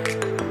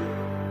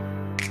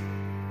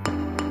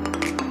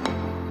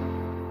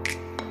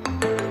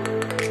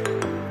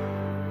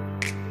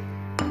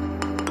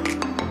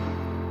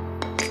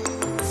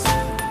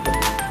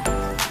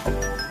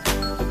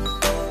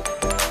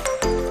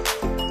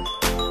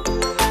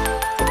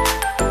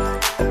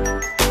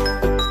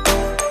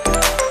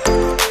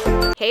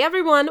Hey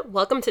everyone,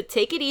 welcome to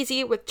Take It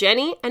Easy with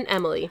Jenny and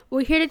Emily.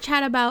 We're here to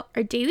chat about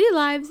our daily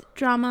lives,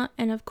 drama,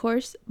 and of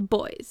course,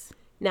 boys.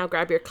 Now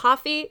grab your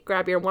coffee,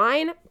 grab your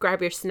wine, grab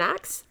your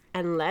snacks,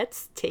 and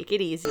let's take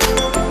it easy.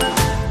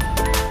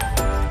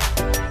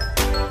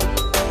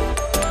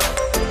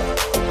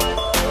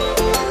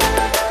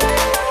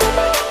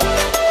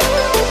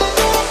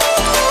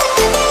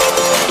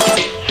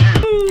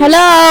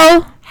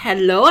 Hello!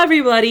 Hello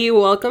everybody,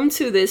 welcome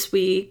to this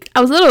week.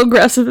 I was a little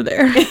aggressive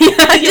there.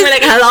 You were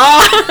like,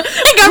 hello?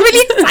 I got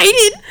really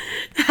excited.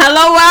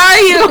 Hello, where are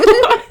you?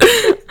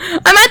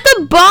 I'm at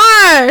the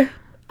bar.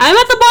 I'm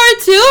at the bar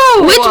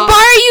too. Which bar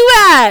are you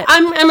at?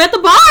 I'm at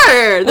the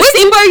bar. The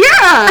same bar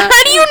you're at.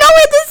 How do you know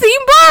we're at the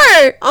same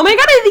bar? Oh my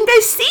god, I think I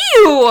see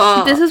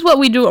you. This is what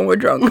we do when we're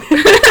drunk.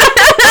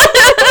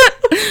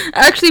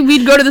 Actually,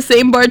 we'd go to the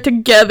same bar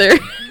together.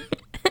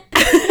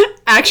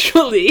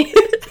 Actually. So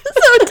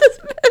it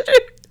doesn't matter.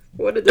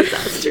 What a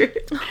disaster.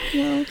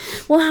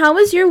 Well, how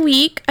was your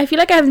week? I feel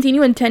like I haven't seen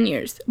you in 10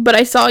 years, but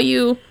I saw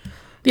you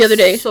the other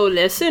day. So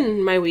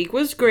listen, my week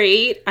was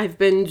great. I've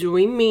been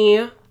doing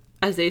me,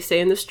 as they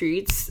say in the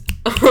streets.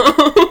 What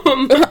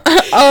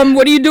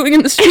are you doing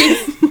in the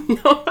streets?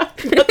 No,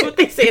 that's what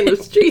they say in the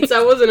streets.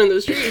 I wasn't in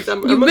the streets.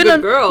 I'm a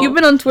good girl. You've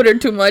been on Twitter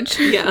too much.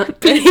 Yeah.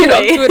 Please get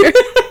off Twitter.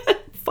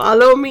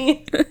 Follow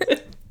me.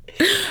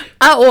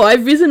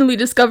 I've recently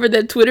discovered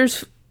that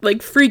Twitter's like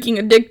freaking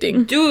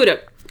addicting. Dude,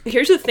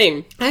 here's the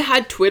thing. I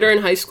had Twitter in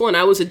high school and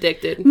I was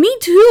addicted. Me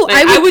too.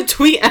 Like, I would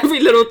tweet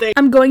every little thing.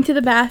 I'm going to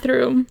the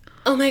bathroom.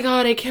 Oh my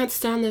god, I can't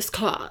stand this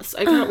class.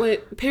 I can't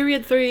wait.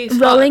 Period 3 sucks.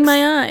 Rolling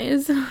my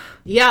eyes.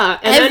 Yeah.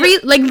 And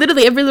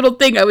literally every little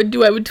thing I would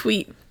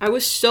tweet. I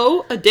was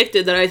so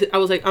addicted that I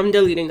was like, I'm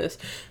deleting this.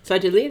 So I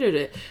deleted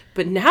it.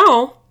 But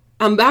now,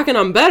 I'm back and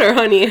I'm better,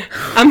 honey.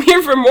 I'm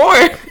here for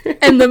more.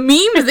 And the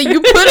memes that you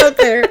put out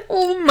there.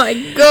 Oh my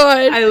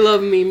god. I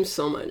love memes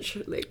so much.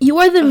 Like, you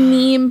are the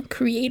meme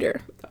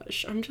creator.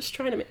 Gosh, I'm just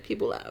trying to make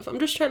people laugh. I'm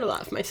just trying to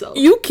laugh myself.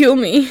 You kill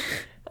me.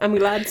 I'm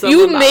glad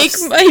someone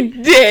laughs. You make my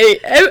day.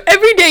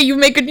 Every day you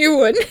make a new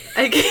one.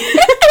 I can't.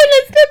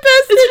 It's the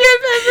best thing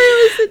I've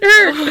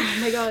ever heard.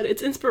 Oh my god,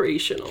 it's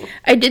inspirational.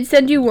 I did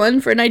send you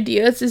one for an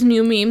idea. It's this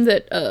new meme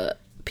that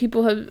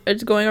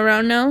it's going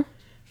around now.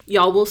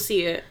 Y'all will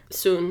see it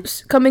soon.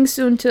 Coming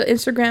soon to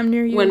Instagram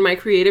near you. When my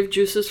creative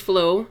juices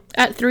flow.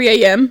 At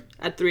 3 a.m.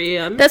 At 3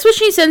 a.m. That's what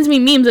she sends me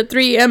memes at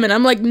 3 a.m. and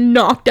I'm like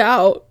knocked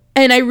out.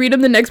 And I read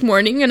them the next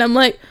morning and I'm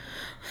like,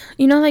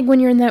 you know, like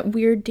when you're in that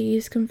weird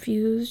Dazed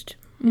Confused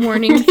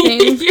morning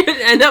thing.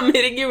 And I'm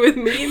hitting you with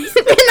memes.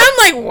 And I'm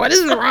like, what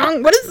is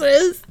wrong? What is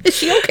this? Is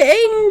she okay?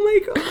 Oh my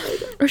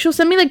god. Or she'll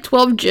send me like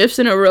 12 GIFs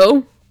in a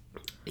row.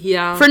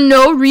 Yeah. For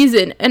no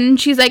reason. And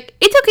she's like,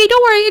 it's okay,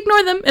 don't worry,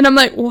 ignore them. And I'm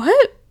like,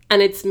 what?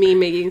 And it's me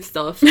making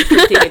stuff for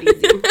Take It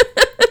Easy.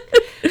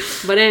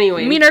 But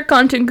anyway. Meet our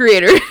content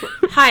creator.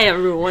 Hi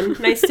everyone.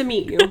 Nice to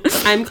meet you.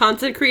 I'm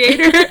content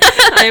creator.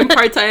 I am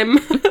part-time.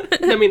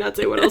 Let me not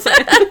say what else I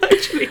am,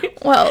 actually.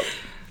 Well,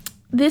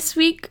 this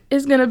week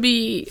is going to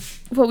be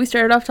what we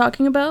started off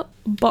talking about.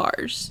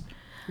 Bars.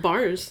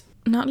 Bars?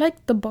 Not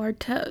like the bar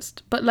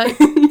test, but like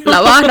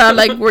la barra,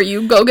 like where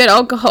you go get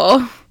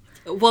alcohol.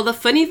 Well, the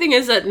funny thing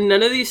is that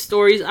none of these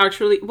stories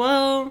actually...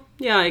 Well,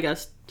 yeah, I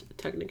guess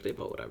technically,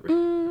 but whatever.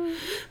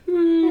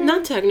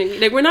 Not technically.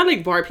 Like, we're not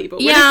like bar people.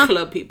 We're like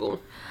club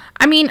people.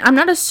 I mean, I'm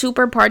not a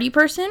super party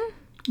person,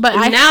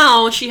 but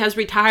now she has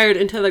retired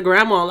into the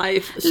grandma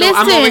life. So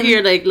I'm over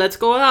here like, let's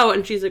go out.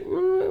 And she's like...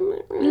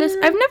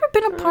 Listen, I've never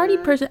been a party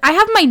person. I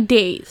have my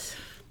days.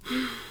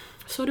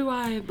 So do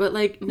I. But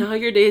like, now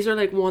your days are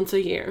like once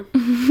a year.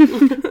 Mine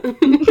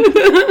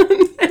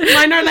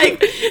are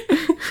like...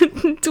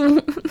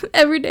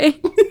 every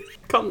day.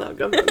 Calm down.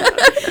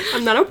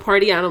 I'm not a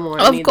party animal.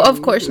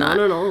 Of course not.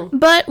 No.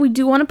 But we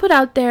do want to put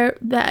out there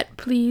that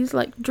please,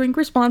 like, drink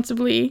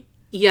responsibly.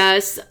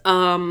 Yes.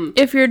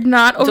 If you're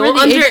not over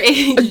the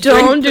age,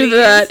 don't do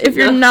that. If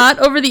you're not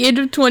over the age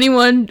of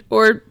 21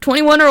 or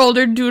 21 or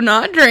older, do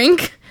not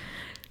drink.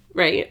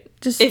 Right.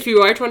 Just if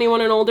you are 21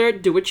 and older,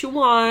 do what you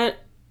want.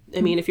 I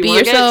mean, if you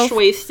want to get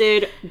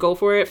wasted, go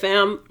for it,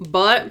 fam.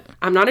 But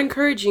I'm not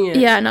encouraging it.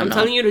 Yeah, no, I'm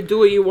telling you to do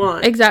what you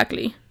want.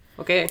 Exactly.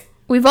 Okay.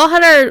 We've all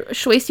had our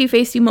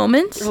schwasty-facey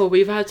moments. Oh,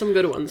 we've had some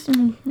good ones.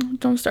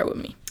 Don't start with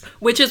me.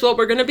 Which is what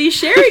we're going to be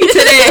sharing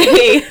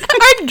today.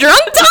 Our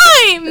drunk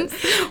times!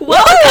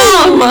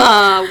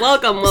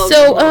 Welcome.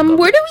 So,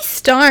 where do we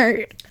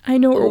start? I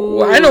know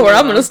where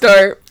I'm going to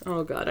start.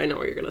 Oh, God, I know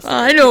where you're going to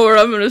start. I know where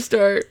I'm going to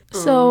start.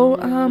 So,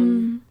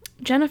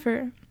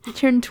 Jennifer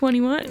turned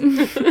 21.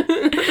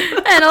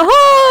 And a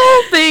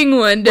whole thing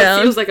went down.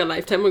 It feels like a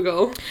lifetime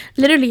ago.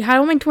 Literally,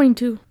 how am I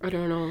 22? I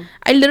don't know.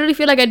 I literally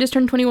feel like I just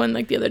turned 21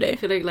 like the other day. I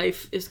feel like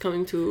life is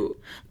coming to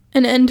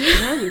an end.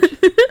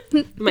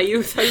 My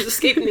youth has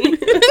escaped me.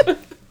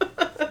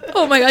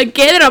 Oh my god,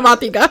 get it,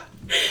 Amatika.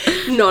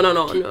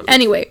 No.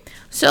 Anyway,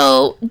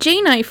 so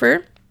Jay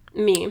Knifer,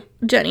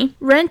 Jenny,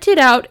 rented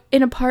out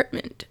an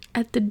apartment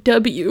at the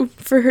W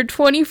for her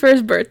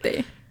 21st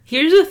birthday.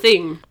 Here's the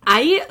thing.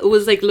 I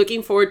was like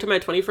looking forward to my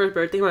 21st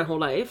birthday my whole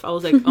life. I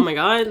was like, oh my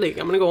God, like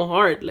I'm gonna go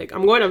hard. Like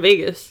I'm going to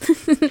Vegas.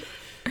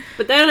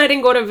 But then I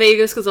didn't go to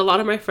Vegas because a lot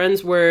of my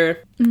friends were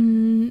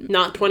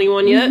not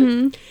 21 yet.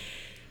 Mm-hmm.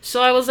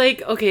 So I was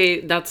like,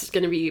 okay, that's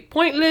gonna be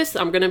pointless.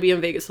 I'm gonna be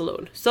in Vegas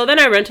alone. So then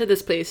I rented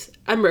this place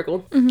at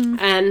Miracle. Mm-hmm.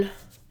 And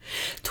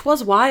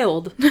 'twas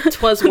wild.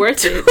 'Twas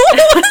worth it.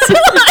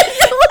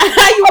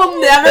 I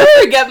will never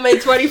forget my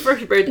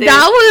 21st birthday.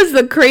 That was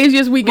the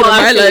craziest weekend of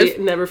my life.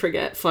 Never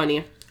forget.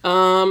 Funny.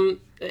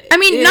 I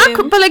mean,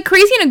 but like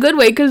crazy in a good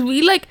way, because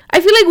I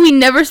feel like we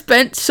never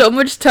spent so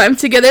much time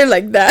together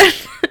like that.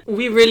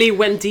 We really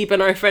went deep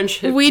in our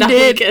friendship. We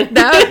did. Weekend.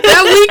 That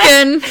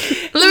weekend.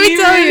 Let me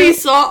tell you. We really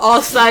saw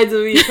all sides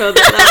of each other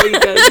that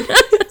weekend.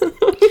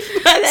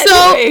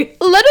 Anyway.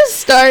 So, let us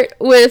start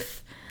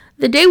with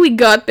the day we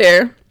got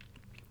there.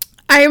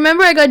 I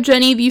remember I got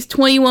Jenny these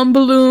 21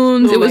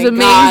 balloons. Oh, it was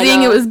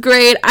amazing. It was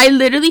great.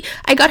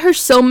 I got her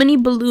so many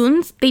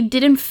balloons, they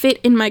didn't fit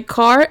in my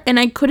car, and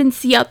I couldn't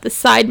see out the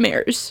side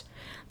mirrors.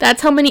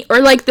 That's how many, or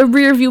like the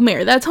rear view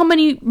mirror. That's how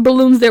many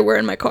balloons there were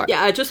in my car.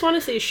 Yeah, I just want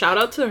to say shout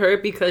out to her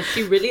because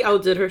she really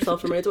outdid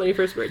herself for my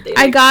 21st birthday.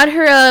 I got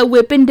her a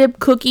Whip and Dip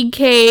cookie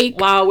cake.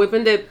 Wow, Whip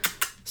and Dip,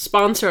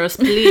 sponsor us,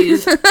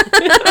 please.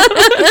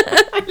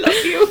 I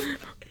love you.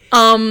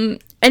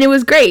 And it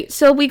was great.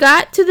 So we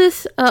got to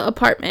this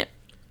apartment.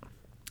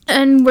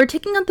 And we're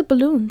taking out the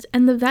balloons,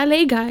 and the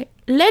valet guy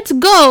lets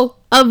go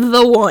of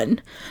the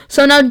one.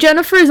 So now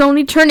Jennifer is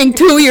only turning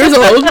 2 years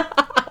old.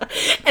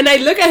 And I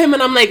look at him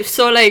and I'm like,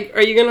 so like,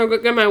 are you gonna go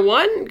get my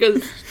one?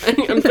 Because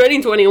I'm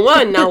turning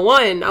 21, now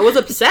one. I was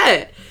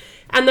upset.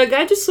 And the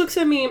guy just looks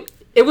at me.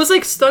 It was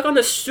like stuck on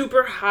a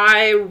super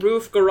high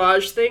roof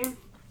garage thing.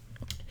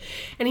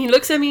 And he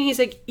looks at me and he's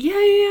like,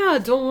 yeah,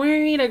 don't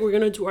worry. Like, we're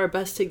going to do our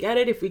best to get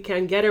it. If we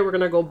can't get it, we're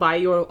going to go buy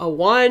you a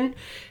one.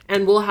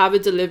 And we'll have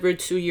it delivered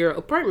to your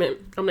apartment.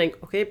 I'm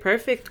like, okay,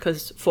 perfect.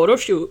 Because photo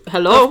shoot.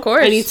 Hello. Of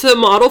course. I need to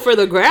model for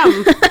the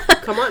gram.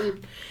 Come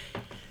on.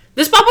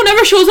 This papa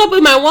never shows up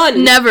with my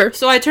one. Never.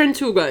 So I turned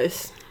 2,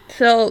 guys.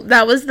 So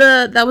that was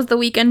the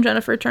weekend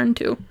Jennifer turned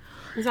 2.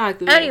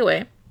 Exactly.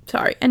 Anyway.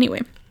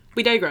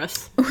 We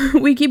digress.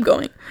 We keep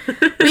going.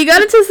 We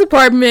got into this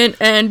apartment,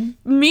 and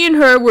me and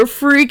her were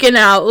freaking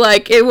out.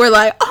 We're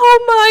like,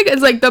 oh my God.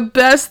 It's like the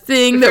best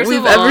thing that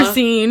we've ever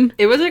seen.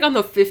 It was like on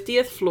the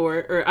 50th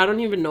floor, or I don't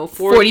even know,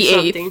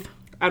 48th.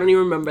 I don't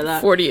even remember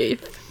that.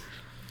 48th.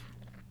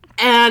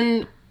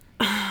 And,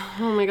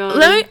 oh my God.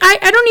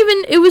 I don't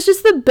even, it was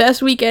just the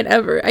best weekend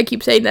ever. I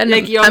keep saying that, and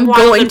like I'm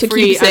going to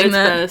keep saying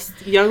that.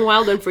 Best. Young,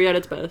 wild, and free at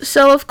its best.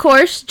 So, of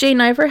course, Jane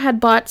Iver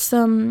had bought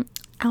some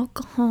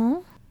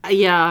alcohol.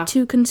 Yeah.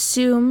 To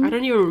consume. I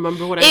don't even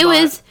remember what I bought. It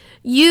was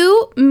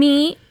you,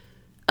 me,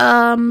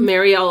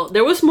 Marielle.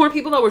 There was more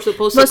people that were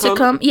supposed to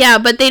come. Yeah,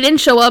 but they didn't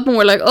show up, and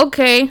we're like,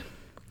 okay.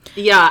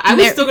 Yeah, I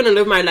was still gonna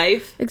live my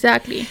life.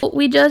 Exactly.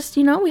 We just,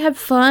 we had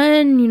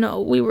fun.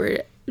 We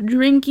were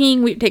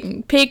drinking. We were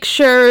taking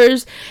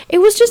pictures. It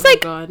was just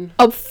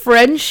a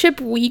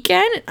friendship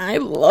weekend. I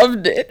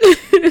loved it.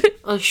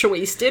 A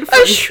shwasted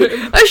friendship.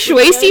 A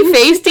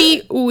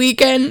shwasty-facey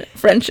weekend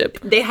friendship.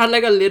 They had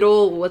like a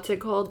little, what's it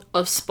called?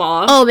 A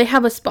spa. Oh, they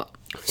have a spa.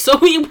 So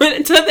we went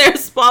into their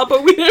spa,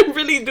 but we didn't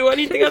really do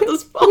anything at the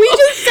spa. We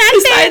just sat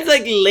there. Besides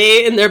like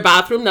lay in their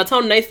bathroom. That's how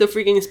nice the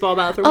freaking spa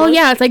bathroom was. Oh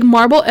yeah, it's like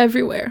marble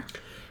everywhere.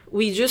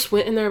 We just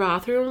went in their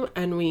bathroom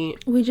and we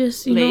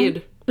just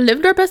laid.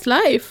 Lived our best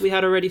life. We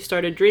had already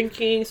started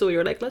drinking, so we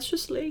were like, let's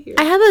just lay here.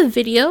 I have a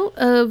video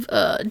of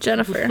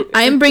Jennifer.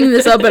 I am bringing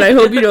this up, and I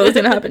hope you know what's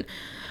gonna happen.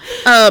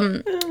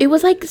 It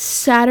was like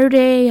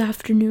Saturday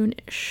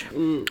afternoon-ish.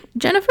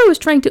 Jennifer was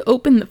trying to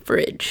open the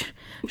fridge.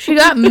 She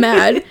got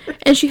mad,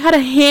 and she had a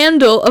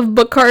handle of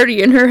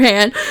Bacardi in her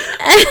hand,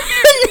 and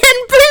then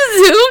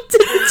presumed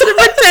to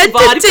pretend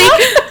to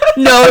take...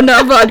 No,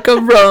 not vodka,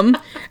 rum.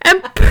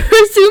 And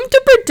presumed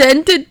to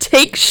pretend to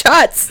take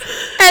shots,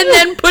 and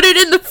then put it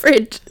in the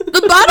fridge.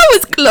 The bottle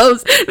was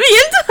closed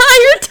the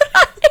entire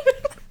time.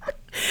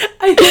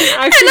 I didn't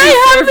actually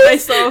serve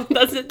myself.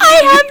 That's it.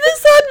 I have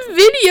this on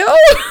video,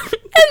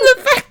 and the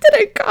fact that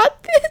I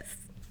got this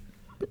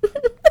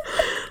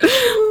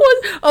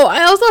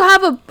I also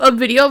have a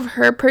video of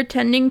her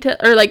pretending to,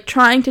 or like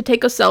trying to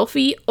take a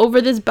selfie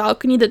over this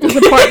balcony that this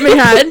apartment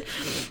had.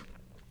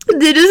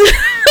 It is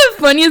the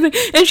funniest thing,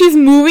 and she's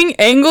moving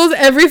angles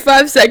every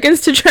 5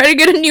 seconds to try to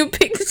get a new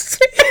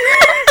picture.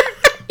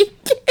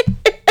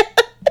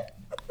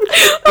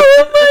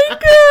 Oh my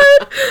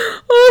God!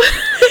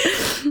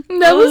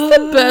 That was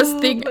the best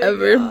thing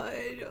ever. God.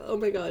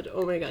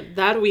 Oh my god!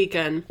 That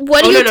weekend.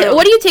 What do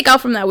you take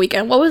out from that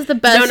weekend? What was the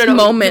best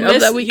moment of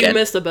that weekend? You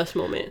missed the best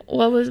moment.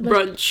 What was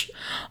brunch?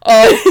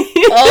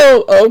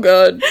 Oh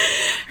God!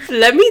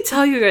 Let me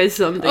tell you guys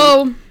something.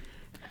 Oh.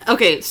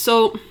 Okay,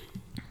 so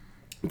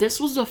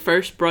this was the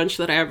first brunch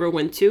that I ever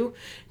went to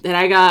that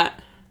I got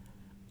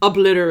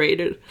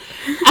obliterated.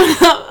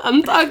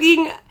 I'm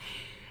talking.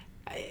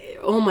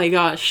 Oh my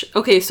gosh.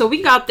 Okay, so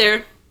we got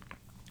there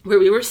where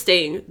we were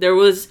staying. There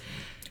was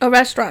a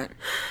restaurant.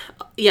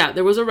 Yeah,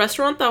 there was a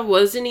restaurant that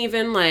wasn't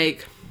even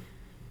like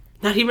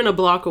Not even a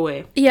block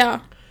away.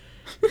 Yeah.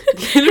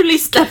 Literally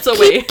steps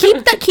away.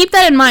 Keep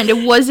that in mind.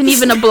 It wasn't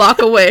even a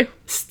block away.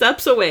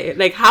 Steps away.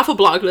 Like half a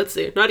block, let's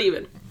say. Not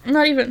even.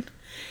 Not even.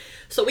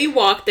 So we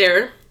walk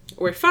there.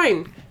 We're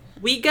fine.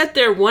 We get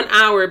there 1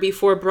 hour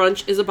before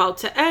brunch is about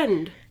to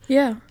end.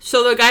 Yeah.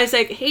 So the guy's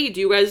like, hey, do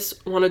you guys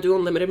want to do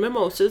unlimited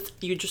mimosas?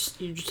 You just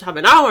have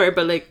an hour,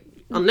 but like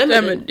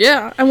unlimited.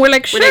 Yeah. And we're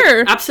like, sure.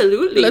 Like,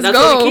 absolutely. Let's That's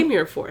go. what we came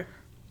here for.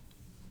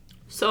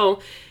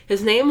 So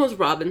his name was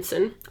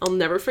Robinson. I'll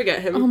never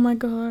forget him. Oh my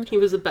God. He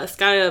was the best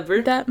guy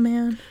ever. That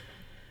man.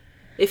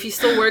 If he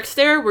still works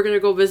there, we're going to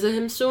go visit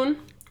him soon.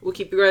 We'll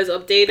keep you guys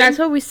updated. That's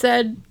what we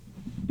said.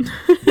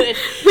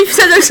 We've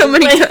said that so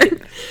many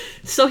times.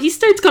 So he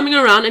starts coming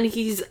around and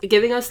he's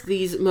giving us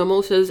these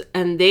mimosas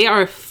and they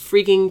are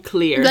freaking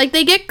clear. Like,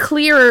 they get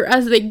clearer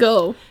as they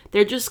go.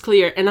 They're just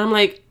clear. And I'm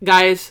like,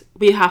 guys,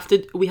 we have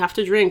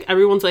to drink.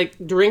 Everyone's like,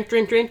 drink.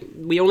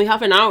 We only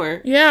have an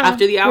hour. Yeah.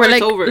 After the hour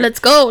is over. Let's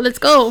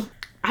go.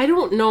 I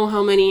don't know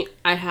how many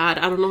I had.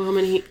 I don't know how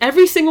many.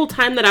 Every single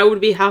time that I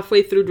would be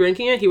halfway through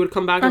drinking it, he would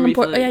come back and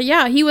refill it.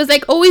 Yeah. He was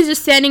like always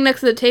just standing next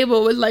to the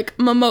table with like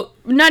not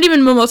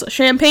even mimosa,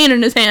 champagne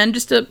in his hand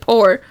just to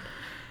pour.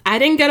 I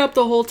didn't get up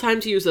the whole time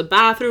to use the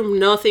bathroom,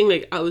 nothing.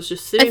 Like, I was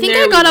just sitting there. I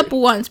think I got up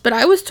once, but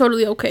I was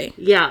totally okay.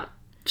 Yeah.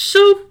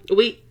 So,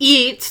 we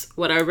eat,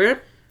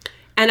 whatever.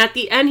 And at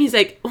the end, he's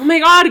like, oh my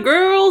God,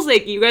 girls,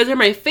 like, you guys are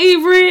my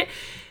favorite.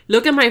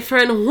 Look at my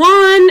friend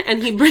Juan.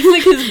 And he brings,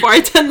 like, his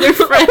bartender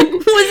friend.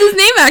 Was his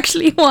name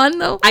actually Juan,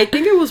 though? I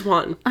think it was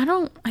Juan.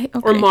 Okay.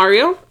 Or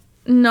Mario?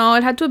 No,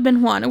 it had to have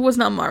been Juan. It was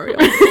not Mario.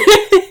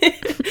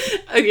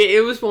 Okay,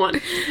 it was Juan.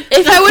 If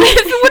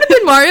it would have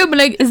been Mario, but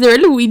like, is there a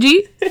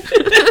Luigi?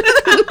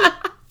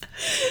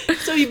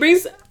 So he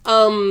brings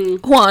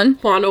Juan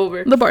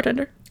over. The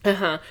bartender.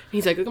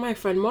 He's like, look at my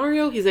friend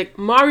Mario. He's like,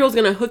 Mario's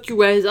gonna hook you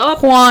guys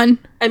up. Juan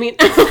is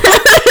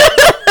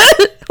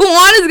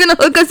gonna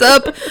hook us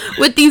up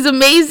with these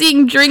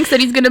amazing drinks that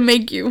he's gonna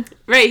make you.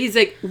 Right, he's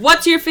like,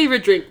 what's your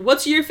favorite drink?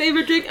 What's your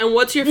favorite drink? And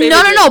what's your favorite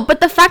drink? No,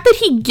 but the fact that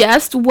he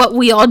guessed what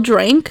we all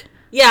drank.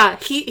 Yeah,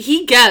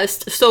 he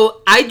guessed.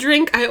 So I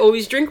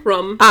always drink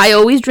rum. I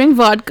always drink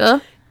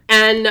vodka.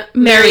 And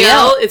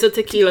Marielle is a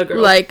tequila girl.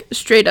 Like,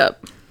 straight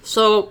up.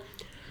 So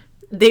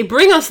they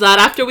bring us that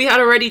after we had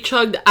already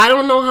chugged I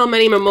don't know how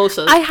many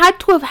mimosas. I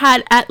had to have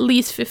had at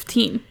least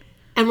 15.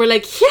 And we're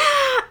like, yeah.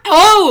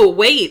 Oh,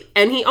 wait.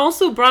 And he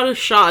also brought us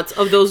shots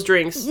of those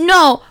drinks.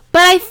 No,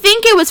 but I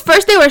think it was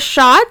first they were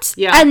shots.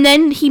 Yeah. And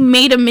then he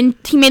made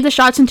the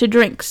shots into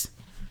drinks.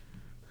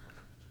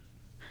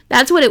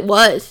 That's what it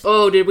was.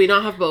 Oh, did we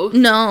not have both?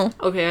 No.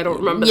 Okay, I don't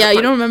remember that part.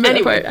 You don't remember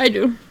anyway. that part. I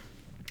do.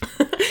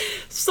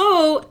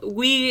 So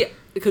we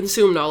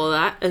consumed all of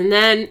that. And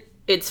then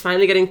it's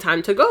finally getting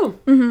time to go.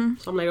 Mm-hmm.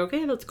 So I'm like,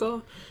 okay, let's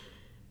go.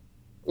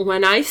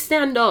 When I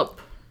stand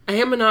up, I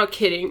am not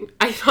kidding.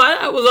 I thought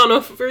I was on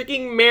a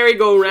freaking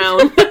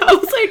merry-go-round. I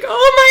was like,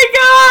 oh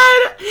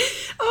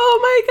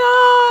my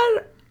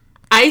God.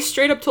 I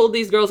straight up told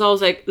these girls, I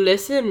was like,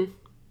 listen,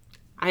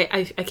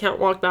 I can't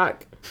walk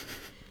back.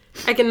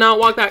 I cannot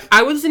walk back.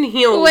 I was in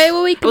heels. Wait.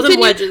 I was in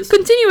wedges.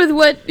 Continue with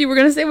what you were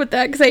going to say with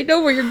that, because I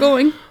know where you're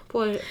going.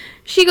 What?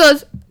 She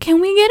goes,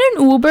 can we get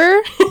an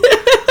Uber?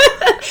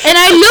 And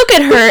I look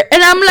at her,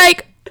 and I'm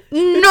like,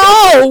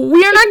 no,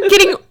 we are not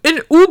getting an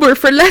Uber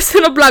for less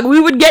than a block. We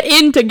would get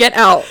in to get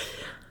out.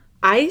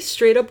 I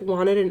straight up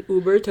wanted an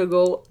Uber to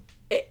go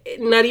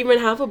not even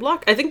half a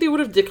block. I think they would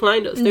have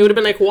declined us. They would have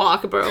been like,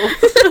 walk, bro.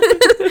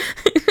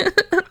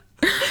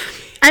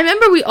 I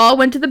remember we all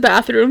went to the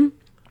bathroom.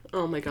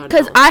 Oh my God.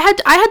 Because I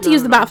had to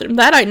use the bathroom.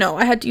 That I know.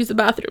 I had to use the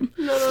bathroom.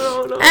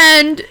 No.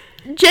 And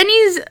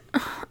Jenny's...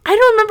 I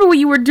don't remember what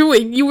you were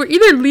doing. You were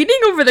either leaning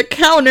over the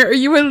counter or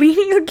you were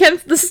leaning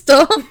against the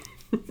stove.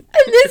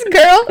 And this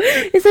girl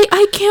is like,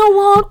 I can't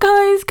walk,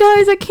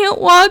 guys, I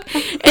can't walk.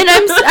 And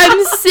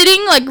I'm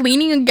sitting, like,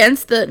 leaning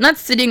against the... Not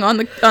sitting on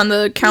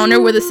the counter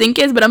where the sink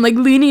is, but I'm, like,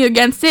 leaning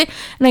against it.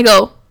 And I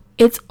go,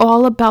 it's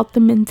all about the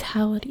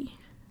mentality.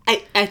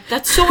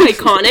 That's so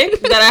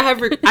iconic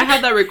that I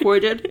have that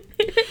recorded,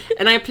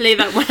 and I play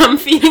that when I'm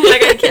feeling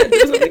like I can't do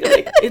something. I'm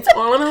like, it's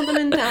all about the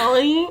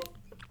mentality.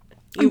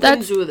 You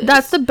can do this.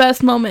 That's the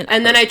best moment.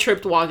 And then I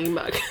tripped walking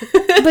back.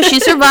 But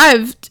she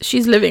survived.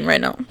 She's living right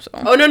now. So.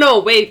 Oh no!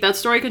 Wait, that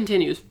story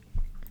continues.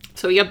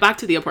 So we get back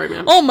to the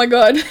apartment. Oh my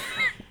God!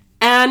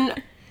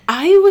 And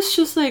I was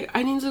just like,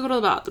 I need to go to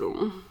the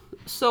bathroom.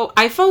 So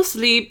I fell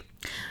asleep.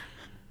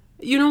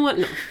 You know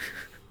what?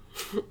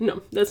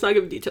 No, let's not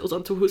give details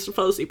on who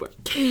fell asleep where.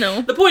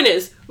 No. The point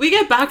is, we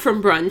get back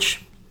from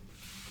brunch,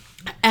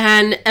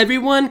 and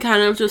everyone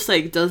kind of just,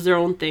 like, does their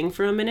own thing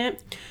for a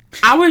minute.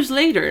 Hours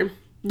later,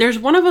 there's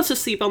one of us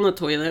asleep on the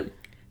toilet,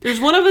 there's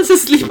one of us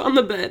asleep on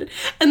the bed,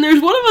 and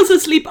there's one of us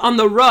asleep on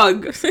the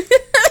rug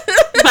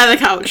by the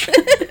couch.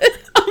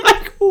 I'm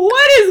like,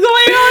 what is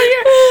going on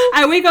here?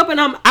 I wake up, and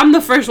I'm the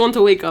first one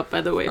to wake up,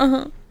 by the way.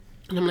 Uh-huh.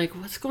 And I'm like,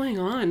 what's going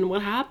on?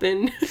 What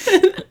happened?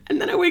 And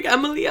then I wake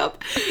Emily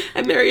up.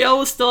 And Marielle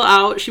was still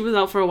out. She was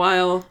out for a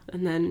while.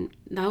 And then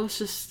that was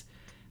just...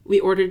 We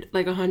ordered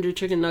like 100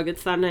 chicken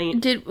nuggets that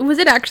night. Was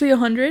it actually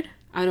 100?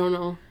 I don't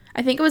know.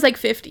 I think it was like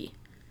 50.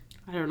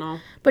 I don't know.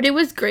 But it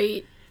was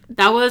great.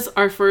 That was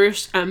our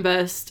first and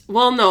best.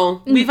 Well,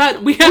 no, we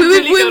have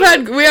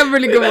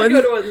really good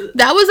ones.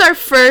 That was our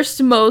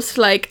first most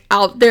like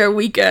out there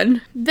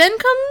weekend. Then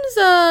comes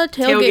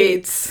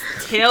tailgates.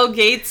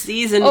 Tailgate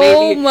season, Oh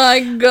baby.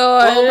 my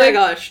god. Oh my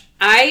gosh,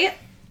 I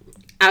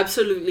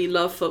absolutely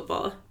love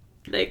football.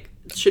 Like,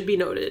 it should be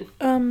noted.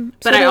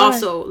 But I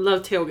also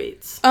love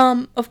tailgates.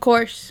 Of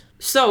course.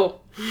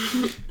 So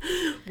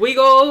we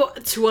go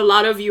to a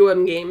lot of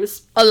UM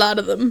games. A lot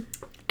of them.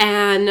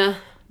 And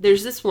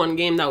there's this one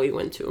game that we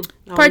went to.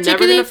 I'm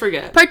never gonna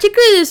forget.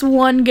 Particularly this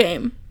one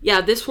game.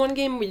 Yeah, this one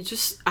game,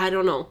 I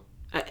don't know.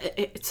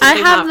 I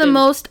have the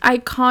most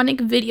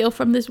iconic video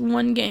from this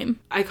one game.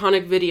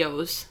 Iconic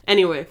videos.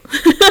 Anyway.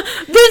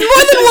 There's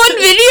more than one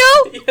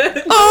video?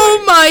 Yes.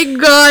 Oh my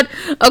god.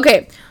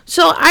 Okay,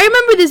 so I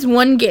remember this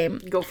one game.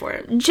 Go for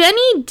it.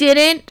 Jenny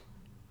didn't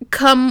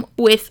come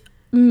with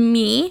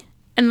me.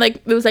 And,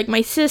 like, it was, like,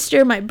 my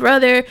sister, my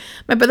brother,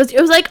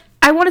 it was, like,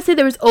 I want to say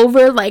there was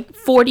over, like,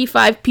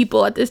 45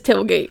 people at this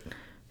tailgate.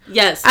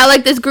 Yes. I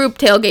like this group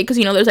tailgate because,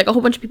 you know, there's, like, a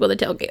whole bunch of people at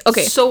the tailgate.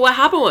 Okay. So what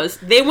happened was,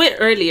 they went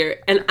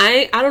earlier, and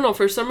I don't know,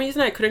 for some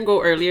reason I couldn't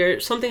go earlier.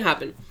 Something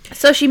happened.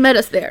 So she met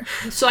us there.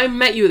 So I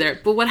met you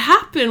there. But what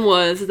happened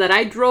was that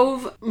I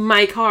drove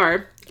my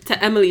car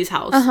to Emily's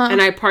house,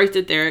 and I parked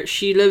it there.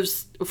 She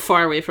lives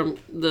far away from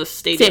the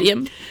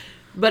stadium.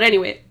 But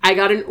anyway, I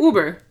got an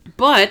Uber,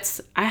 but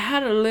I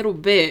had a little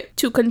bit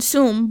to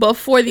consume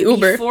before the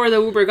Uber. Before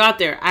the Uber got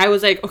there. I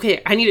was like,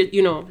 okay, I needed,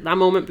 you know, that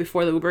moment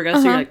before the Uber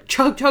gets there, like,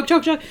 chug, chug,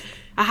 chug, chug.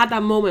 I had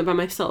that moment by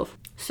myself.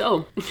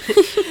 So,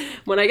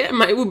 when I get in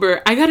my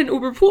Uber, I got an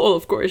Uber pool,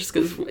 of course,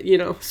 because, you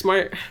know,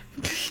 smart.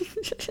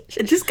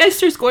 This guy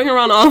starts going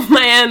around all of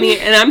Miami,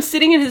 and I'm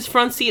sitting in his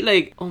front seat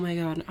like, oh my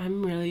god,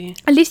 I'm really...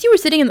 At least you were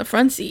sitting in the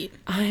front seat.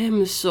 I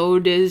am so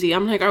dizzy.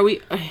 I'm like,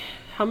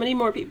 how many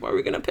more people are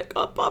we gonna pick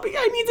up, Bobby?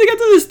 I need to get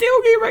to this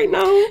tailgate right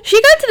now. She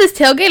got to this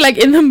tailgate, like,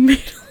 in the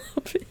middle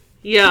of it.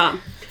 Yeah.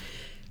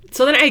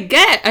 So then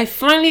I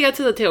finally get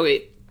to the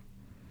tailgate.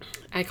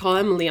 I call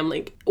Emily. I'm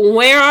like,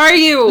 where are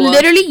you?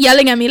 Literally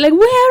yelling at me, like,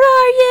 where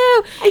are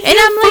you? I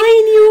can't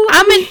find you.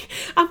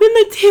 I'm in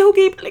the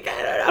tailgate, but, like,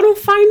 I don't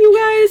find you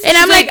guys. And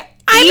I'm like,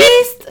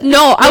 East?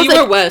 No, I was you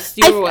were west.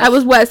 You were west. I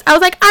was west. I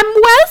was like, I'm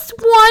west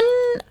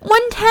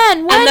 110.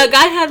 And the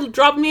guy had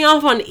dropped me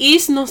off on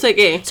east, no sé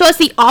qué. So it's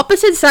the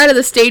opposite side of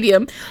the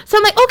stadium. So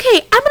I'm like, okay,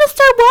 I'm gonna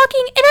start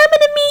walking, and I'm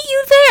gonna meet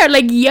you there.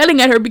 Like,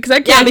 yelling at her because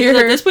I can't hear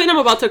her. At this point, I'm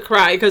about to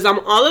cry because I'm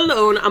all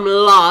alone. I'm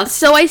lost.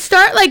 So I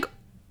start, like,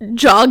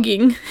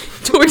 jogging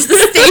towards the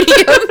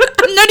stadium.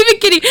 I'm not even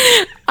kidding.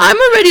 I'm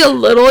already a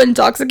little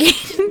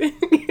intoxicated.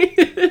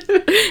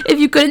 If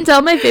you couldn't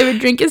tell, my favorite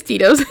drink is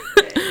Tito's.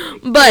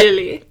 But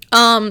really?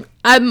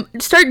 I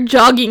start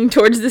jogging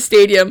towards the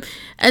stadium,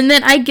 and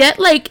then I get,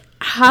 like,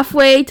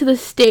 halfway to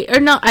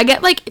the I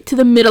get, like, to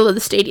the middle of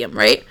the stadium,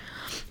 right?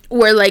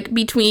 Where, like,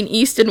 between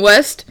east and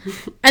west,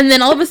 and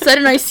then all of a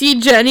sudden I see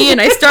Jenny,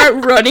 and I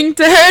start running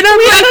to her, and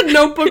we had a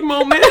notebook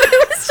moment.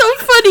 It was so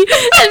funny,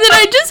 and then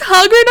I just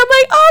hug her, and I'm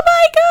like, oh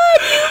my god,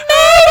 you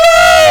made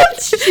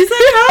it! She's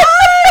like,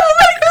 hi, oh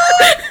my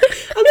god,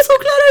 I'm so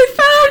glad I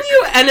found you.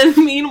 And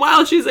then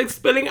meanwhile, she's, like,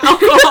 spilling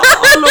alcohol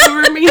all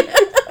over me.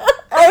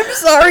 I'm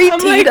sorry,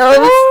 Tito's.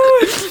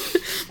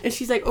 Like, and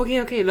she's like,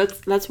 okay,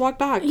 let's walk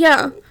back.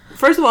 Yeah.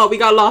 First of all, we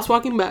got lost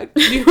walking back.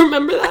 Do you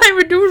remember that?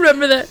 I do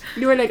remember that.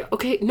 You were like,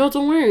 okay, no,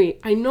 don't worry.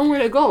 I know where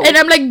to go. And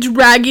I'm, like,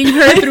 dragging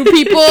her through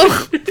people.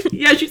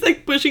 Yeah, she's,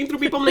 like, pushing through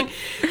people. I'm like,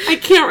 I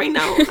can't right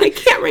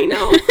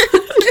now.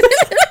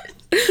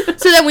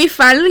 So then we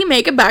finally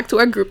make it back to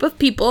our group of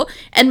people,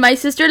 and my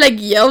sister, like,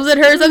 yells at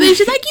her or something.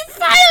 She's like, you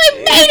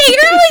finally made it.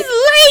 You're always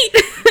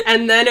late.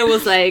 And then it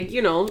was like,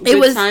 you know, it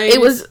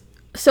was.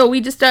 So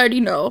we just started, you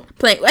know,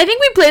 playing. I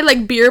think we played,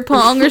 like, beer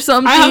pong or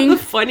something. I have the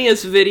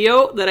funniest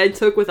video that I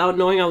took without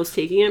knowing I was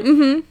taking it.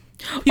 You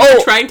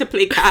were trying to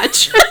play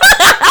catch.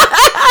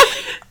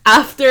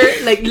 After,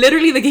 like,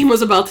 literally the game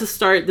was about to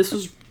start.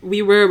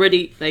 We were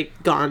already, like,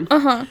 gone.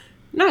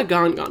 Not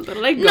gone, but,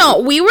 like, gone. No,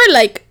 we were,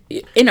 like,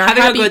 in our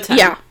having a good time.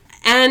 Yeah.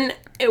 And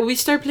we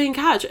started playing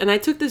catch, and I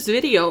took this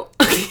video.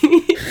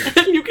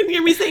 And you can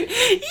hear me saying,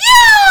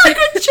 yeah,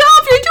 good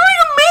job. You're doing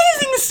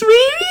amazing,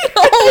 sweetie.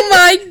 Oh,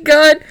 my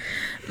God.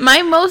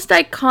 My most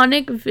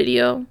iconic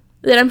video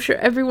that I'm sure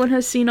everyone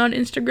has seen on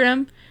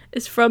Instagram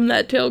is from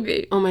that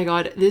tailgate. Oh my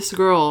god, this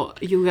girl,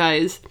 you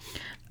guys.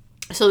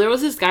 So there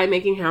was this guy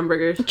making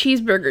hamburgers.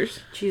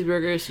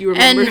 Cheeseburgers, you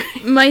remember?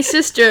 And my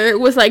sister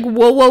was like,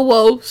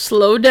 whoa,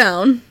 slow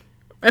down.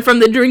 From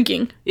the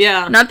drinking.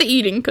 Yeah. Not the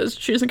eating, because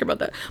she doesn't care about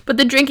that. But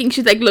the drinking,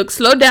 she's like, look,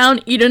 slow down,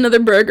 eat another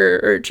burger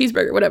or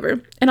cheeseburger,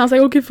 whatever. And I was like,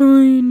 okay,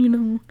 fine, you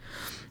know.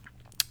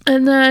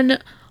 And then,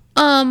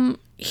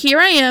 here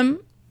I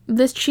am.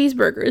 This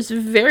cheeseburger is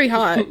very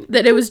hot,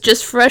 that it was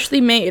just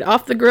freshly made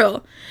off the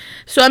grill.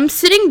 So I'm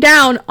sitting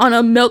down on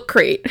a milk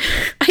crate,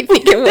 I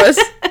think it was.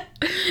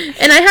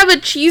 And I have a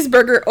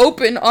cheeseburger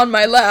open on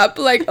my lap,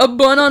 like a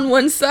bun on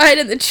one side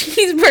and the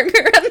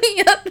cheeseburger on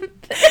the other.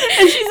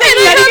 And she's like,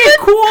 letting it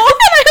cool.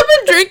 And I have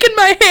a drink in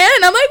my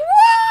hand. I'm like,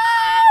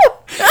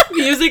 whoa!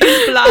 Music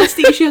is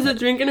blasting. She has a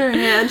drink in her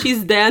hand.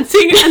 She's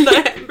dancing, and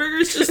the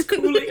hamburger's just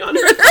cooling on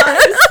her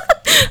thighs.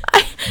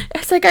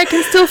 It's like I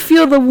can still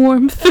feel the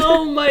warmth.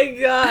 Oh my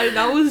god,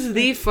 that was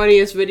the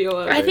funniest video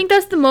ever. I think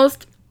that's the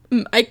most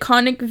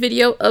iconic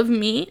video of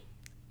me,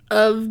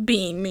 of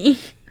being me.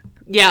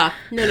 Yeah,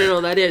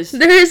 no, that is.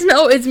 There is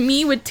no, it's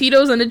me with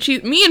Tito's and the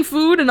cheese, me and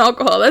food and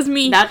alcohol. That's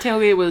me. That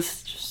tailgate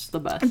was just the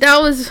best.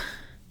 That was,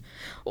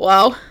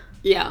 wow.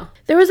 Yeah.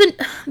 There's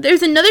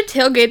another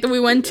tailgate that we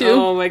went to.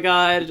 Oh my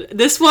god,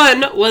 this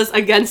one was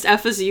against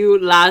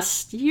FSU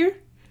last year.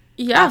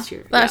 Yeah,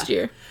 last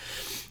year.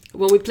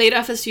 When we played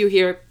FSU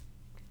here.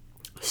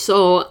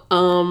 So,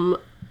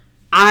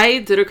 I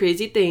did a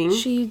crazy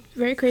thing.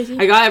 Very crazy.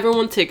 I got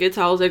everyone tickets.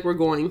 I was like, we're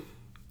going.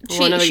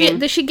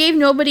 She gave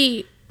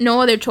nobody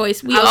no other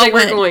choice. We I was all like,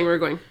 went. we're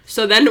going.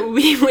 So then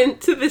we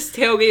went to this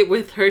tailgate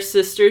with her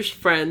sister's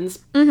friends.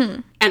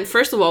 Mm-hmm. And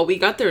first of all, we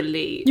got there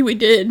late. We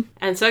did.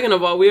 And second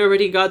of all, we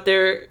already got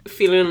there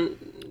feeling...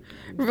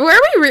 Were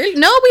we really?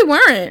 No, we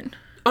weren't.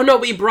 Oh no,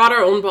 we brought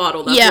our own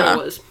bottle. That's what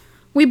it was.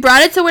 We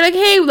brought it, so we're like,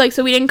 hey, like,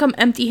 so we didn't come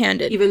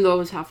empty-handed. Even though it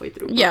was halfway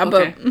through. Yeah,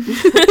 okay.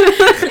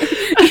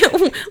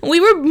 But we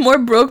were more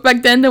broke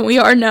back then than we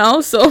are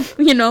now, so,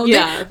 you know,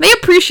 they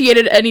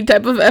appreciated any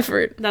type of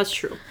effort. That's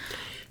true.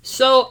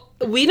 So,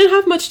 we didn't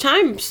have much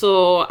time,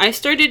 so I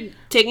started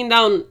taking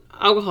down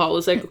alcohol. I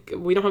was like, okay,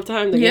 we don't have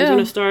time. The game's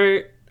gonna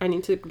start. I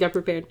need to get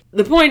prepared.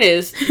 The point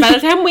is, by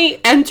the time we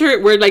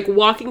enter, we're, like,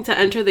 walking to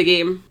enter the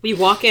game. We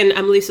walk in,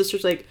 Emily's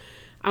sister's like,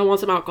 I want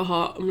some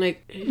alcohol. I'm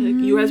like,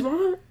 you guys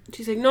want?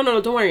 She's like, no,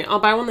 don't worry. I'll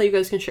buy one that you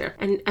guys can share.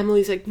 And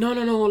Emily's like, no,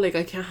 like,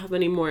 I can't have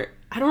any more.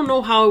 I don't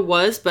know how it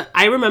was, but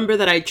I remember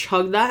that I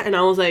chugged that, and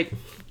I was like,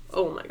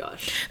 oh my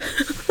gosh.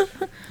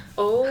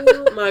 Oh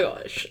my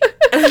gosh.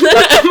 And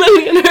then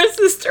Emily and her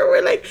sister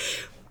were like,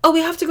 oh,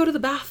 we have to go to the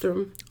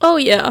bathroom. Oh,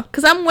 yeah.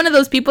 Because I'm one of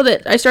those people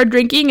that I start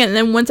drinking, and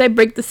then once I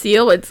break the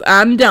seal,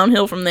 I'm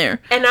downhill from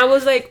there. And I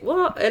was like,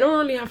 well, I don't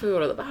really have to go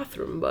to the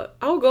bathroom, but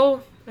I'll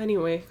go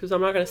anyway, because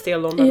I'm not going to stay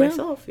alone by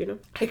myself, you know?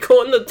 I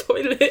go in the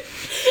toilet,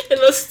 in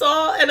the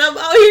stall, and I'm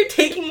out here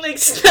taking, like,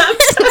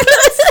 snaps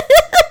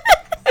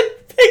and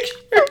pictures.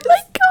 Oh,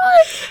 my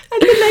God.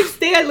 And the next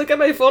day, I look at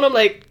my phone, I'm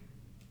like,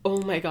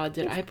 oh, my God,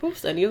 did I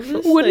post any of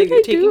this? What did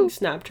I taking do?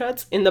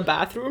 Snapchats in the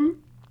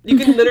bathroom? You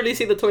can literally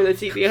see the toilet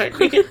seat behind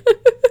me.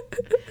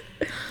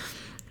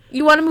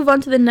 You want to move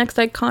on to the next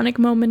iconic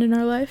moment in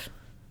our life?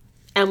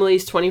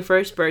 Emily's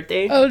 21st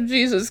birthday. Oh,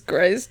 Jesus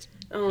Christ.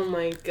 Oh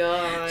my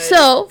god.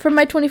 So, for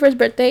my 21st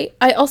birthday,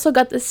 I also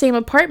got the same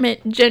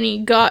apartment Jenny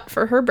got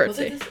for her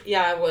birthday. Was it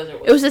yeah, it was.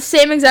 It was the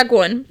same exact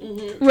one.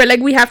 Mm-hmm. We're like,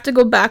 we have to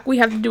go back. We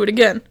have to do it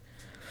again.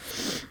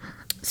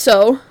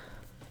 So,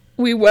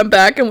 we went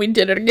back and we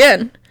did it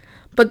again.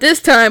 But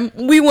this time,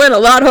 we went a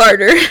lot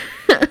harder.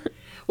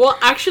 Well,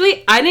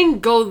 actually, I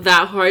didn't go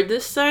that hard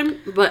this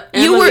time, but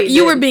Emily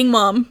you were being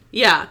mom.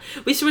 Yeah,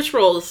 we switched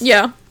roles.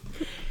 Yeah.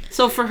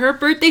 So for her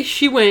birthday,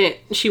 she went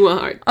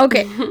hard.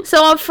 Okay.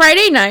 So on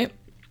Friday night,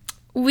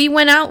 we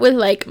went out with,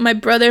 like, my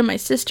brother, my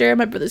sister,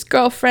 my brother's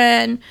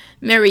girlfriend.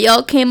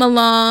 Marielle came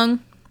along.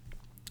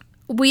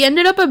 We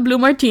ended up at Blue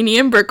Martini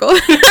in Brickell.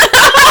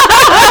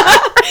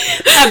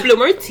 At Blue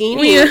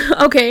Martini?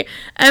 Okay.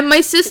 And my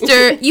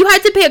sister, you had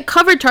to pay a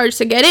cover charge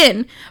to get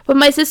in. But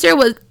my sister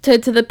was, to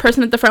the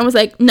person at the front, was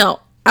like,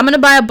 no, I'm going to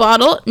buy a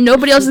bottle.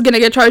 Nobody else is going to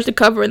get charged a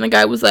cover. And the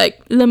guy was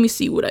like, let me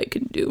see what I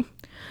can do.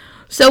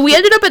 So we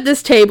ended up at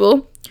this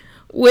table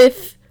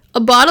with a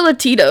bottle of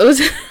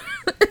Tito's.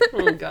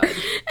 Oh, God.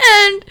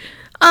 And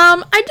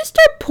I just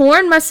started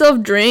pouring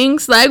myself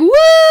drinks, like, woo,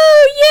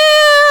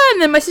 yeah!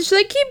 And then my sister's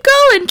like, keep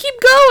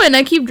going.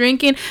 I keep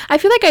drinking. I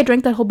feel like I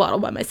drank that whole bottle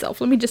by myself.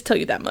 Let me just tell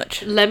you that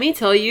much. Let me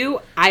tell you,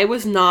 I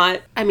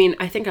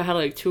think I had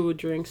like 2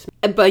 drinks.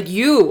 But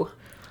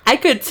I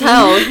could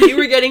tell you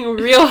were getting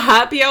real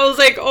happy. I was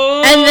like,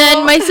 oh. And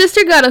then my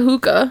sister got a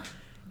hookah.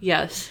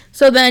 Yes.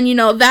 So then, you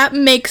know, that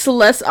makes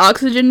less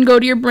oxygen go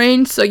to your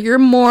brain, so you're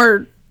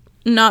more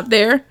not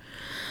there.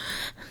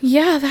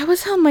 Yeah, that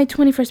was how my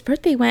 21st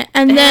birthday went.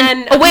 And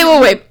then,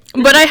 wait.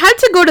 But I had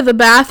to go to the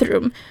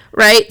bathroom,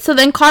 right? So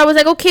then Cara was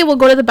like, okay, we'll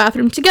go to the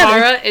bathroom together.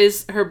 Cara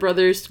is her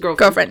brother's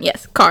girlfriend.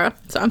 Yes, Cara.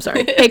 So I'm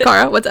sorry. Hey,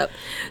 Cara, what's up?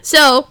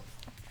 So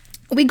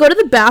we go to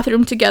the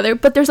bathroom together,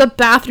 but there's a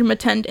bathroom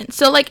attendant.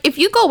 So, like, if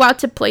you go out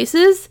to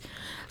places,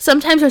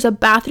 sometimes there's a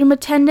bathroom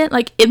attendant,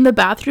 like, in the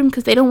bathroom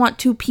because they don't want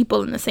 2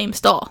 people in the same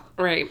stall.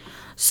 Right.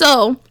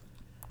 So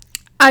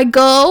I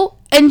go,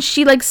 and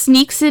she, like,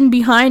 sneaks in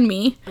behind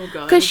me. Oh,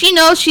 God. Because she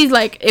knows she's,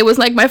 like, it was,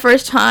 like, my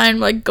first time,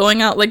 like,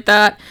 going out like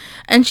that.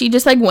 And she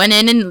just, like, went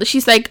in, and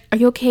she's like, are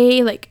you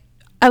okay? Like,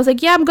 I was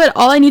like, yeah, I'm good.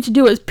 All I need to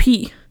do is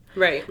pee.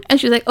 Right. And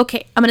she was like,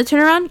 okay, I'm going to turn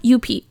around. You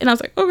pee. And I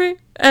was like, okay.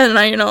 And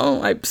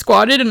I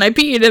squatted, and I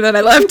peed, and then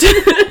I left.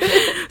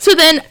 So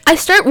then I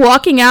start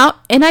walking out,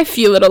 and I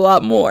feel it a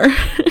lot more.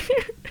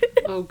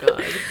 Oh,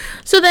 God.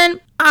 So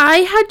then I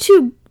had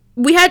to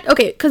we had,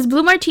 okay, because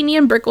Blue Martini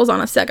and Brick was on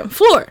a second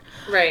floor.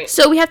 Right.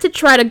 So we had to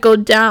try to go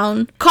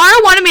down. Cara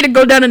wanted me to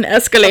go down an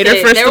escalator,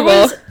 first of all.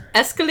 There was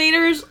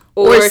escalators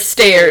or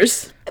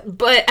stairs.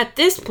 But at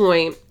this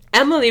point,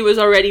 Emily was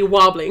already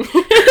wobbling.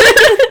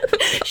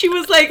 She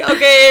was like,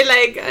 okay,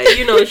 like,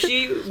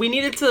 we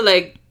needed to,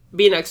 like,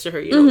 be next to her,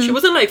 you know. She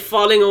wasn't, like,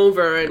 falling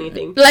over or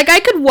anything. Like, I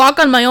could walk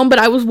on my own, but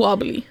I was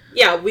wobbly.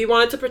 Yeah, we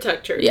wanted to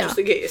protect her, just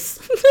in case.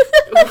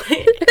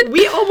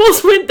 We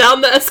almost went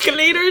down the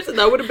escalators, and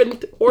that would have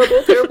been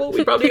horrible, terrible.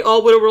 We probably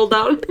all would have rolled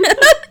down.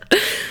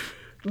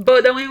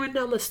 But then we went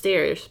down the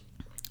stairs.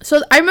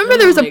 So I remember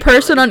there was a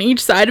person on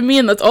each side of me,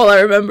 and that's all I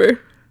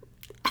remember.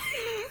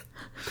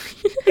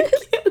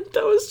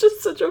 That was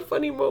just such a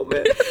funny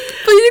moment.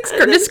 Please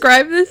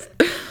describe this.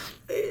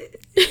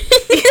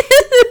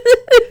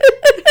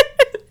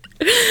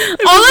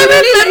 All I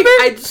remember,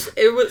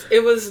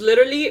 it was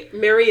literally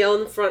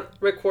Marielle in front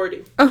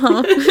recording.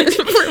 Recording.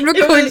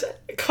 It was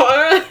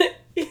Cara,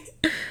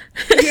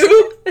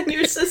 you, and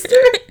your sister,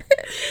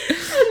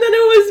 and then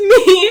it was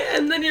me,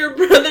 and then your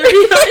brother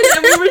behind,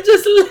 and we were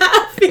just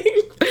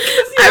laughing.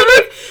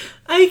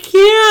 I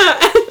can't.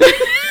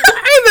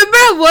 I remember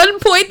at one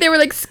point they were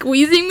like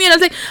squeezing me, and I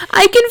was like,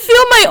 I can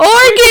feel my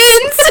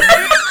organs.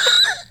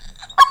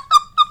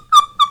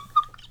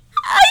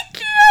 I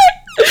can't.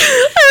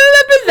 I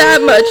remember that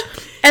much.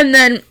 And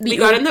then we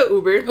got in the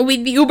Uber.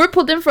 The Uber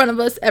pulled in front of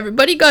us.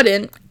 Everybody got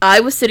in. I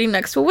was sitting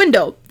next to a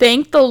window.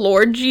 Thank the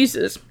Lord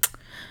Jesus.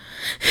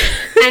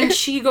 And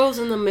she goes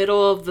in the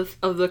middle of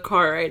the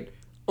car ride.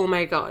 Oh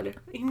my god.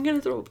 I'm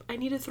gonna throw up. I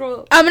need to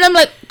throw up. I mean, I'm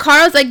like,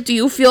 Cara's like, do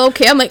you feel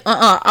okay? I'm like,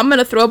 I'm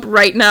gonna throw up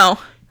right now.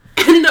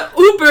 And the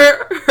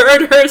Uber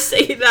heard her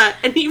say that,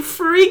 and he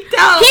freaked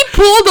out. He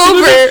pulled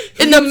over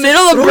in the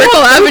middle of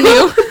Brickell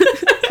Avenue.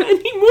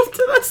 And he moved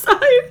to the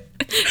side.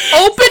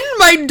 Opened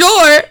my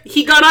door.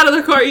 He got out of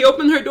the car, he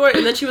opened her door,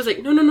 and then she was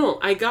like, no,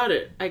 I got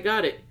it.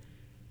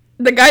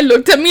 The guy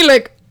looked at me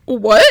like,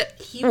 what?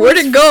 Where'd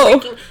it go?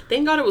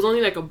 Thank God it was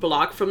only like a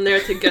block from there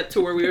to get to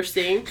where we were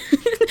staying.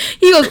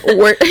 He goes,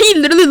 where? He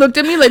literally looked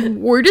at me like,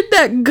 where did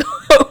that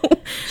go?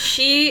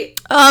 She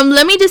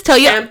let me just tell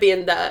you,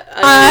 championed that.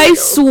 I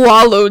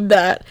swallowed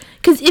that.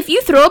 Because if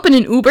you throw up in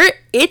an Uber,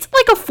 it's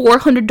like a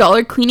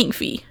 $400 cleaning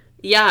fee.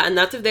 Yeah, and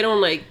that's if they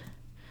don't like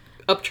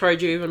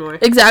upcharge you even more.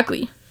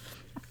 Exactly.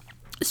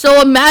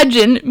 So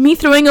imagine me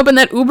throwing up in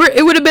that Uber.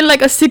 It would have been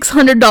like a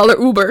 $600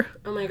 Uber.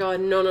 Oh my god,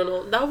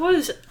 no. That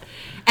was...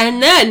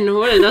 And then,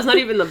 that's not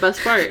even the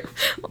best part.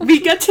 We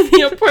get to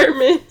the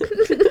apartment.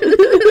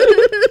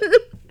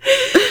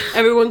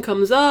 Everyone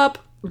comes up,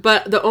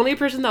 but the only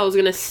person that was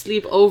going to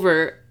sleep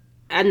over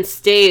and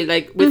stay,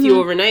 like, with you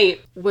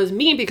overnight was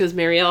me, because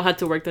Marielle had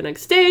to work the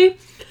next day,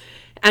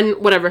 and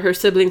whatever, her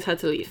siblings had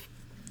to leave.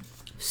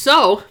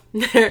 So,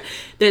 they're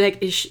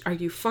like, are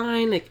you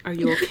fine? Like, are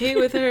you okay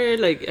with her?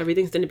 Like,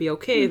 everything's going to be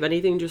okay. If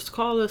anything, just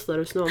call us, let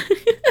us know.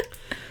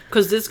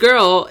 Because this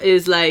girl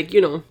is, like,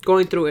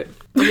 going through it.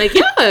 I'm like,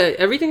 yeah,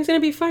 everything's going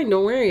to be fine.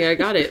 Don't worry, I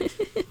got it.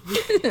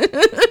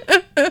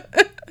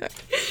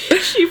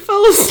 She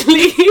fell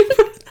asleep.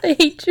 I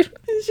hate you.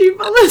 She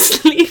fell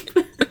asleep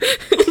on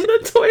the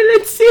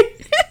toilet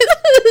seat.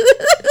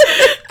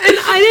 And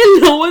I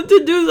didn't know what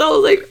to do. So I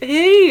was like,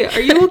 hey,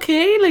 are you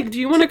okay? Like, do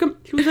you want to come?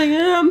 She was like,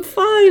 yeah, I'm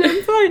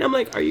fine. I'm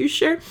like, are you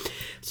sure?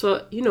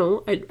 So,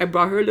 I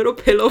brought her a little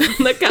pillow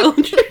from the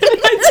couch.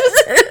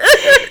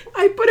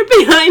 I put it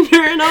behind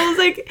her, and I was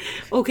like,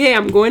 okay,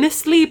 I'm going to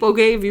sleep.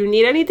 Okay, if you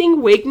need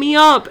anything, wake me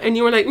up. And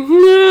you were like, no.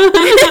 And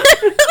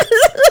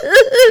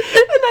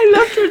I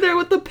left her there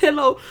with the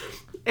pillow.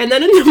 And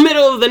then in the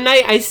middle of the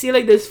night, I see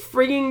like this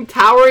freaking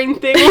towering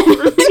thing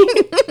over me.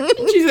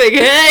 And she's like,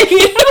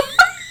 hey.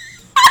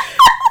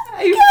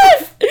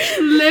 I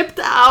flipped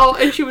out,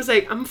 and she was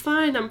like, I'm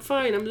fine. I'm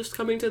just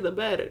coming to the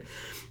bed.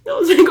 I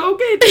was like,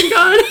 okay, thank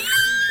God.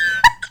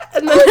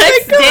 And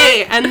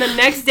the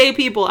next day,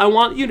 people, I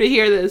want you to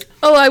hear this.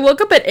 Oh, I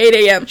woke up at 8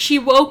 a.m. She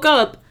woke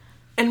up,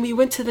 and we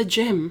went to the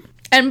gym.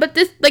 But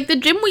this, like, the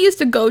gym we used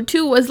to go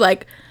to was,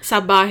 like...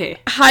 Sabaje.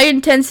 High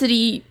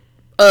intensity,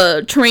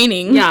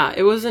 training. Yeah,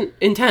 it wasn't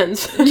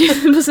intense.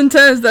 It was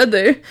intense that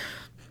day.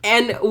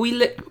 And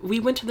we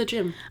went to the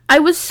gym. I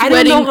was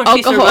sweating alcohol.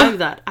 She survived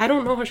that. I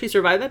don't know how she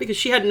survived that, because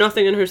she had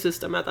nothing in her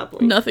system at that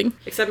point. Nothing.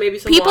 Except maybe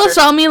some People water.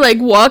 saw me,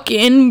 like, walk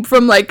in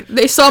from, like,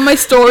 they saw my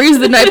stories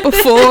the night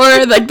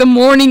before, like, the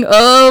morning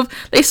of.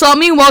 They saw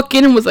me walk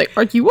in and was like,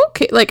 are you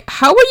okay? Like,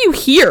 how are you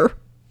here?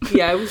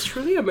 Yeah, it was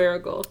truly a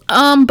miracle.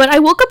 But I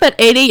woke up at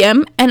 8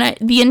 a.m. and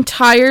the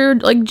entire,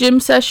 like,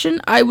 gym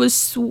session, I was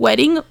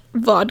sweating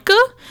vodka,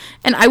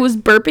 and I was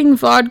burping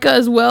vodka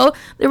as well.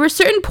 There were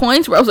certain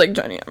points where I was like,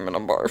 Johnny, I'm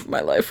gonna barf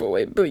my life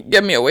away, but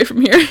get me away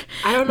from here.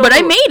 I don't know. But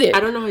I made it. I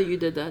don't know how you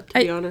did that, to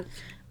be honest.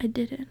 I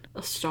didn't.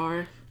 A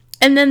star.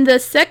 And then the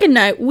second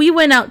night, we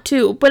went out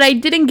too, but I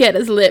didn't get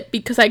as lit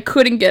because I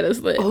couldn't get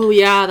as lit. Oh,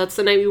 yeah, that's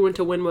the night we went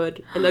to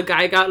Wynwood, and the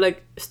guy got,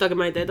 like, stuck in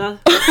my deda.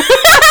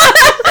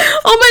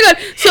 Oh my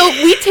god. So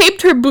we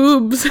taped her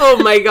boobs. Oh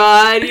my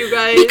god, you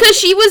guys. Because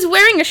she was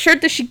wearing a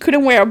shirt that she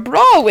couldn't wear a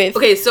bra with.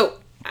 Okay, so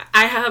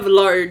I have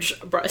large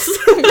breasts.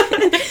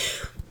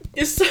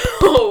 So,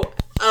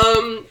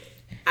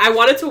 I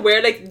wanted to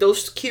wear, like,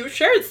 those cute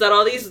shirts that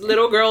all these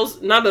little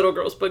girls, not little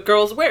girls, but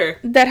girls wear.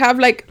 That have,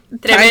 like...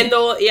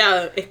 Tremendo,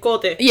 yeah,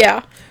 escote.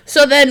 Yeah.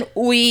 So then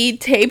we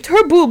taped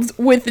her boobs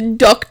with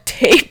duct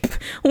tape.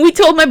 We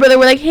told my brother,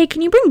 we're like, hey,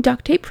 can you bring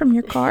duct tape from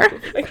your car? Oh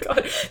my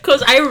god.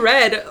 Because I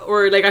read,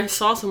 or, like, I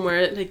saw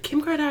somewhere, like,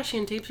 Kim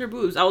Kardashian tapes her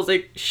boobs. I was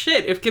like,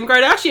 shit, if Kim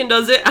Kardashian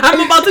does it, I'm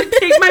about to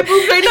tape my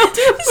boobs right now,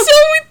 too. So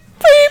we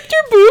taped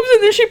her boobs,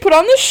 and then she put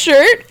on the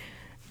shirt.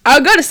 I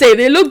gotta say,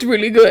 they looked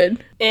really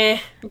good.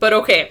 But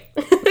okay.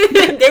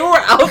 They were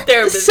out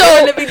there, but So, they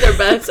were living their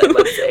best, I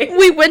must say.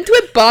 We went to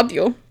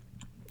Epadio.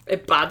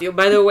 Epadio,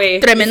 by the way.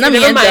 Tremenda if you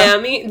live in mierda.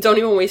 Miami, don't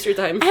even waste your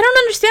time. I don't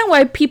understand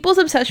why people's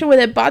obsession with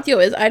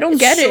Epadio is. I don't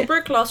get it.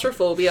 Super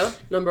claustrophobia,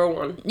 number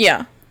 1.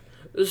 Yeah.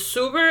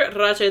 Super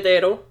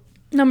rachetero.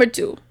 Number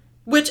 2.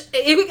 Which,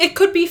 it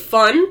could be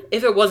fun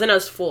if it wasn't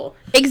as full.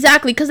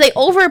 Exactly, because they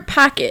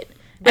overpack it.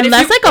 But And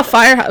that's like a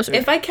firehouse.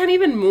 If I can't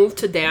even move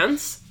to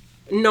dance,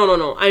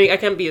 no. I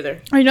can't be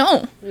there. I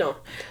know. No.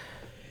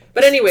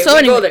 But anyway,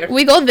 go there.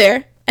 We go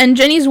there, and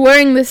Jenny's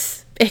wearing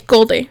this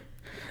escote.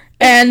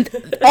 And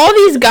all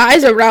these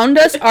guys around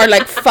us are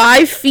like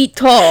 5 feet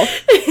tall.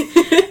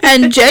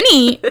 And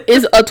Jenny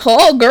is a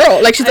tall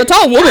girl. Like, she's a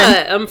tall woman.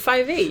 Yeah, I'm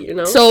 5'8", you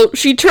know? So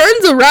she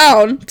turns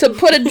around to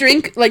put a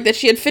drink, like, that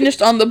she had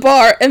finished on the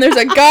bar, and there's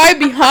a guy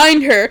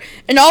behind her,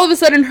 and all of a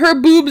sudden her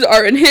boobs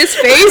are in his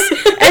face,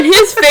 and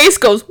his face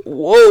goes,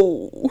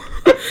 whoa.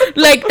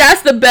 Like,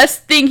 that's the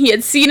best thing he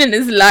had seen in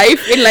his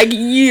life in, like,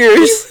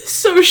 years.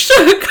 So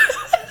shook.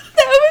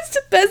 That was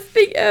the best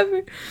thing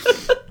ever.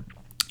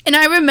 And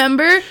I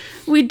remember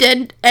we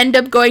did end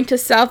up going to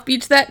South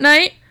Beach that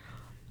night.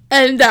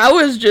 And that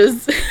was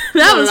just...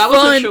 that was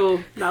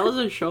fun. That was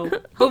a show.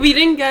 But we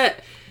didn't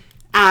get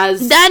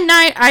as... That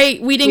night, I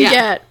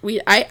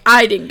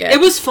didn't get... It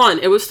was fun.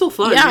 It was still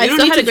fun. Yeah, you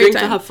don't need to drink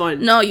to have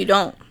fun. No, you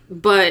don't.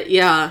 But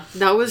yeah,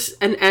 that was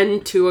an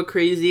end to a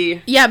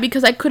crazy... Yeah,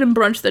 because I couldn't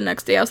brunch the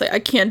next day. I was like, I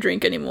can't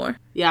drink anymore.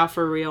 Yeah,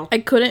 for real. I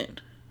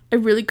couldn't. I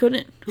really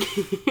couldn't.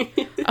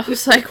 I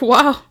was like,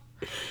 wow.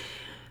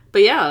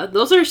 But yeah,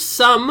 those are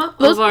some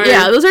of our...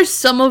 Yeah, those are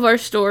some of our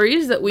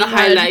stories that we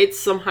had.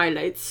 Some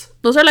highlights.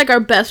 Those are like our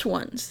best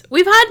ones.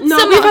 We've had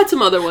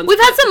some other ones. We've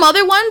had some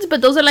other ones,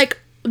 but those are like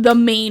the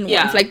main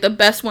Yeah. ones, like the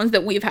best ones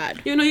that we've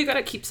had. You know, you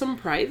gotta keep some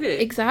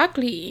private.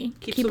 Exactly.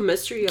 Keep some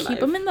mystery alive. Keep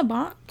them in the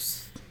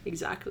box.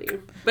 Exactly.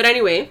 But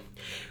anyway,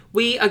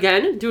 we,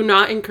 again, do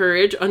not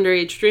encourage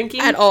underage drinking.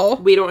 At all.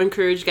 We don't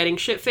encourage getting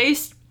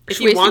shit-faced. If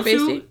you want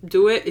to,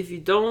 do it. If you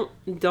don't,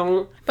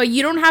 don't. But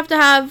you don't have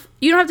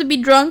to be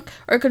drunk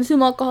or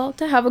consume alcohol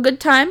to have a good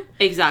time.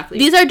 Exactly.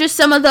 These are just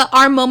some of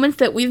our moments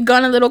that we've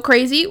gone a little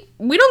crazy.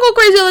 We don't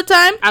go crazy all the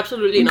time.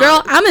 Absolutely not.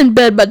 Girl, I'm in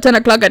bed by 10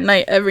 o'clock at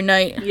night every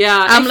night.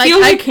 Yeah. I'm like,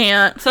 I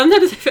can't.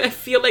 Sometimes I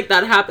feel like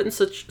that happened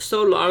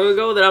so long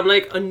ago that I'm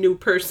like a new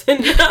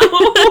person now.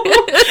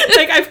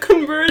 Like I've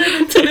converted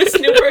into this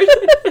new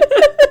person.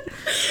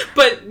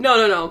 But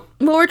no.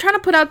 What we're trying to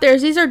put out there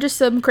is these are just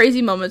some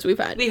crazy moments we've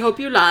had. We hope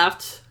you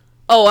laughed.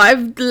 Oh,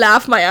 I've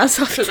laughed my ass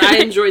off. Because I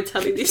enjoy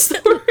telling these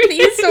stories.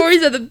 These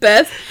stories are the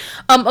best.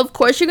 Of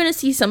course, you're going to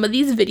see some of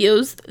these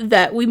videos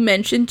that we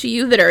mentioned to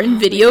you that are in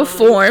video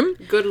form.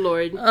 Good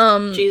Lord.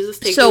 Jesus,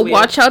 take so the wheel.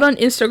 watch out on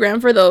Instagram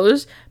for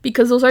those,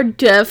 because those are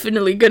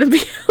definitely going to be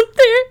out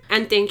there.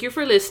 And thank you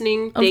for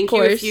listening. Thank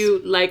you if you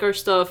like our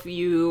stuff,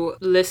 you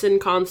listen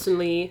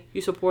constantly,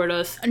 you support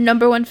us.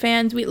 Number 1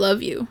 fans, we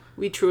love you.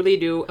 We truly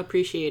do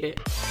appreciate it.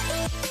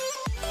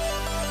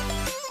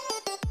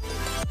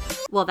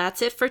 Well,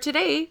 that's it for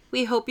today.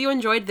 We hope you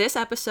enjoyed this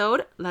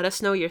episode. Let us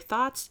know your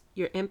thoughts,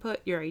 your input,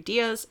 your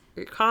ideas,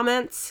 your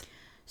comments.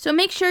 So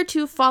make sure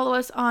to follow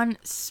us on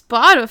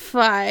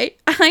Spotify,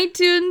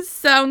 iTunes,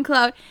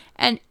 SoundCloud,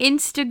 and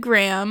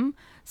Instagram.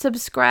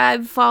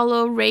 Subscribe,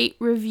 follow, rate,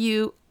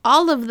 review,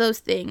 all of those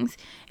things.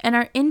 And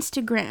our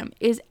Instagram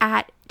is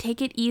at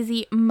Take It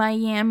Easy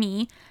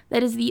Miami.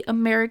 That is the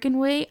American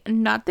way,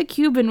 not the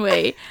Cuban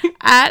way.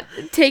 At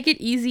Take It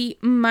Easy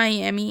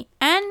Miami.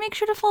 And make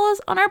sure to follow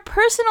us on our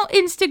personal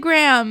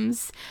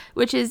Instagrams,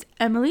 which is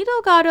Emily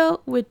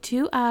Delgado with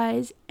 2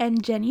 eyes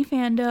and Jenny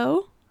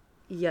Fando.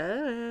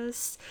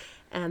 Yes.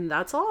 And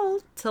that's all.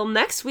 Till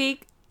next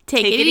week.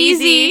 Take it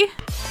easy.